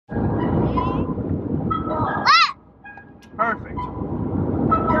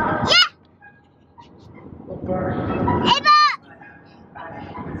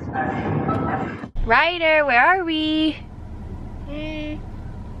Ryder, where are we? Where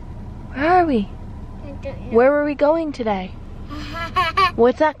are we? I don't know. Where were we going today?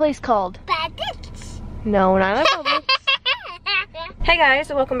 What's that place called? Package. No, not a Publix. Hey guys,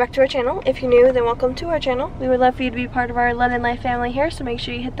 and welcome back to our channel. If you're new, then welcome to our channel. We would love for you to be part of our London Life family here, so make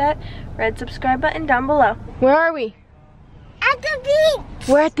sure you hit that red subscribe button down below. Where are we? At the beach.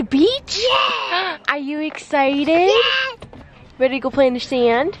 We're at the beach? Yeah. Are you excited? Yeah. Ready to go play in the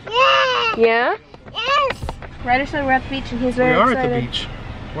sand? Yeah. Yeah? Yes. Ryder said we're at the beach and he's very excited. We are at the beach.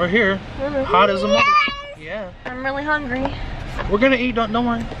 We're here. Hot as a mother. Yeah. I'm really hungry. We're gonna eat, don't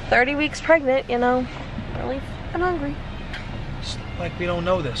worry. 30 weeks pregnant, you know. Really I'm hungry. It's like we don't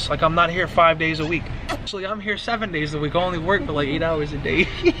know this. Like I'm not here 5 days a week. Actually, I'm here 7 days a week. I only work for like 8 hours a day.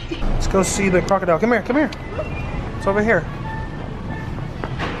 Let's go see the crocodile. Come here, come here. It's over here.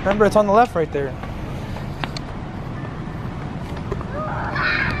 Remember, it's on the left right there.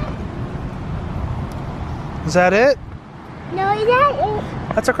 Is that it? No, is that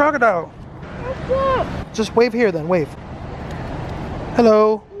it? That's a crocodile. That's it. Just wave here then, wave.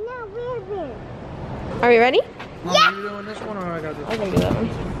 Hello. No, where is it? Are we ready? Mom, are you doing this one or I got this I can do that one.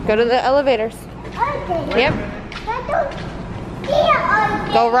 Go to the elevators. Okay. Yep. I don't see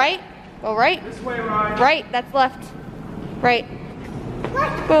it. Go right. Go right. This way, Ryan. Right. That's left. Right.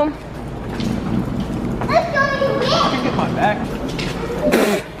 What? Boom. Let's go to it. I can get my back.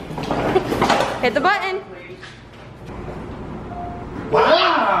 Hit the button.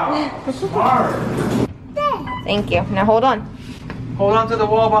 Wow. Smart. Thank you. Now hold on. Hold on to the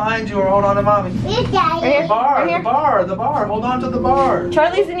wall behind you or hold on to mommy. It's that Right here. The bar, Right here. the bar, the bar. Hold on to the bar.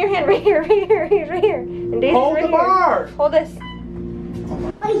 Charlie's in your hand. Right here. Right here. Right here. Right here. And Daisy's Hold right the here. bar. Hold this.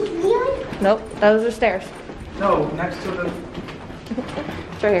 Nope. Those are stairs. No, next to the...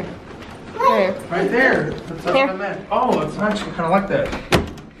 It's right here. Right here. Right there. That's what Here. I meant. Oh, it's actually kind of like that.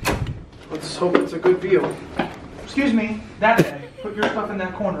 Let's hope it's a good view. Excuse me, that bed. Put your stuff in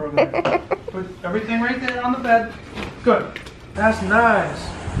that corner over there. Put everything right there on the bed. Good. That's nice.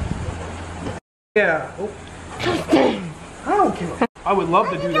 Yeah. Oh. I don't care. I would love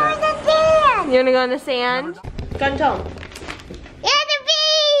to do that. You wanna go in the sand? Go and tell him.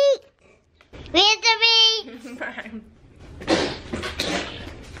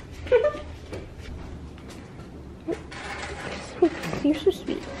 You're so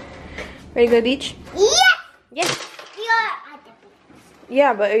sweet. Ready to go to the beach? Yeah. Yes. We are at the beach.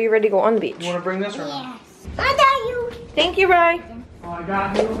 Yeah, but are you ready to go on the beach? You want to bring this or not? Yes. I got you. Thank you, Bri. Oh, I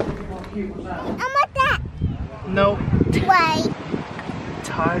got you. Cute was that? I want that. No. Why?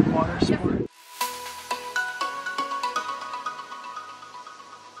 Tide water sport.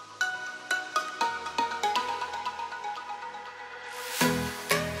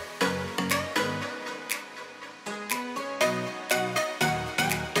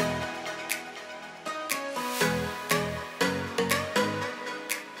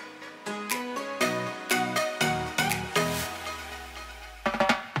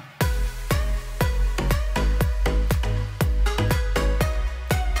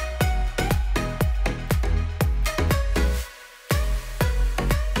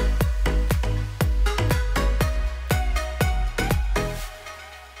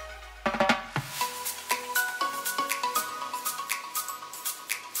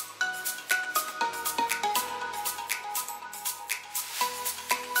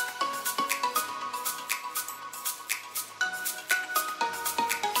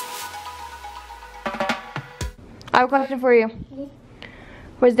 I have a question for you.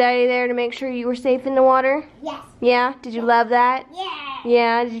 Was Daddy there to make sure you were safe in the water? Yes. Yeah? Did you love that? Yeah.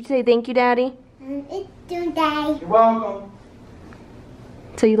 Yeah? Did you say thank you, Daddy? It's doing that. You're welcome.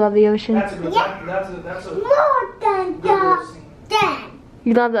 So you love the ocean? That's a good that's a More than good little scene. that.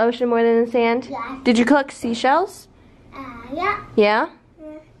 You love the ocean more than the sand? Yeah. Did you collect seashells? Yeah. Yeah?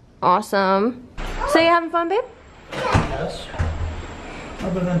 Awesome. So you having fun, babe? Yes.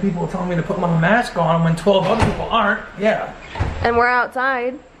 Other than people telling me to put my mask on when 12 other people aren't. Yeah. And we're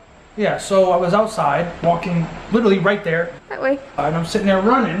outside. Yeah, so I was outside, walking literally right there, That way. and I'm sitting there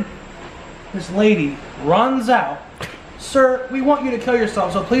running. This lady runs out. Sir, we want you to kill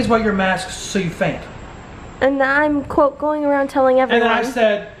yourself, so please wear your mask so you faint. And I'm, quote, going around telling And everyone. then I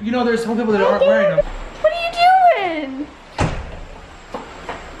said, you know, there's some people that aren't wearing them. What are you doing?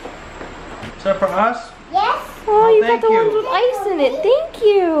 Is that for us? Yes. Oh, you got thank the ones you. with ice in it. Thank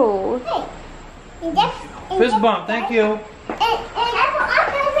you. Hey. And that's, Fist bump, thank you. And I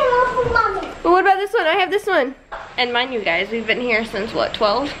want for mommy. But what about this one? I have this one. And mind you guys, we've been here since what,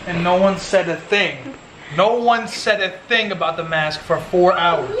 12? And no one said a thing. No one said a thing about the mask for 4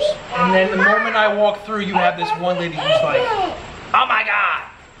 hours. And then the moment I walk through, you have this one lady who's like, oh my God,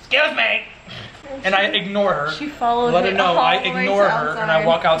 excuse me. and I ignore her. She followed Let her me know all I the way ignore to her, outside. and I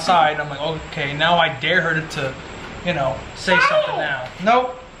walk outside, and I'm like, okay, now I dare her to, you know, say something now.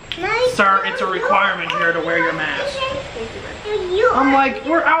 Nope. Sir, it's a requirement here to wear your mask. I'm like,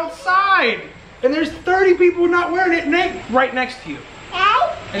 we're outside, and there's 30 people not wearing it right next to you.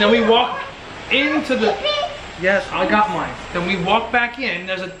 And then we walk into the, yes, I got mine. Then we walk back in,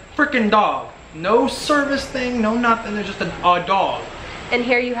 there's a freaking dog. No service thing, no nothing, there's just a dog. And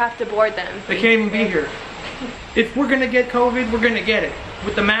here you have to board them. They can't even be here. If we're gonna get COVID, we're gonna get it.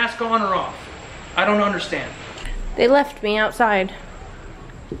 With the mask on or off. I don't understand. They left me outside.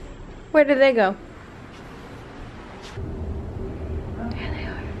 Where did they go? There they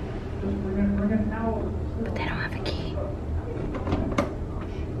are. But they don't have a key.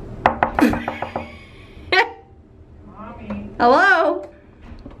 Hello?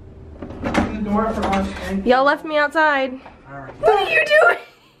 Open the door for us. Y'all left me outside. Alright. What are you doing?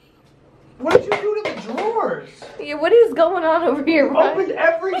 What did you do to the drawers? Yeah, what is going on over here, You Ryan? opened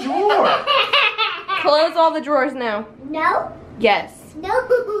every drawer. Close all the drawers now. No. Yes. No.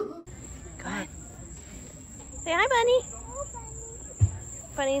 Go ahead. Say hi, Bunny.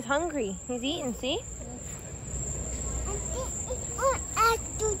 Bunny's hungry. He's eating, see?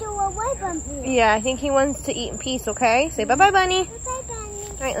 Yeah, I think he wants to eat in peace, okay? Say bye-bye, Bunny. Bye, Bunny.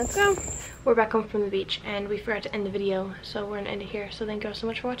 All right, let's go. We're back home from the beach, and we forgot to end the video, so we're gonna end it here. So thank you all so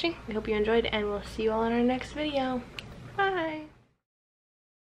much for watching. We hope you enjoyed, and we'll see you all in our next video. Bye.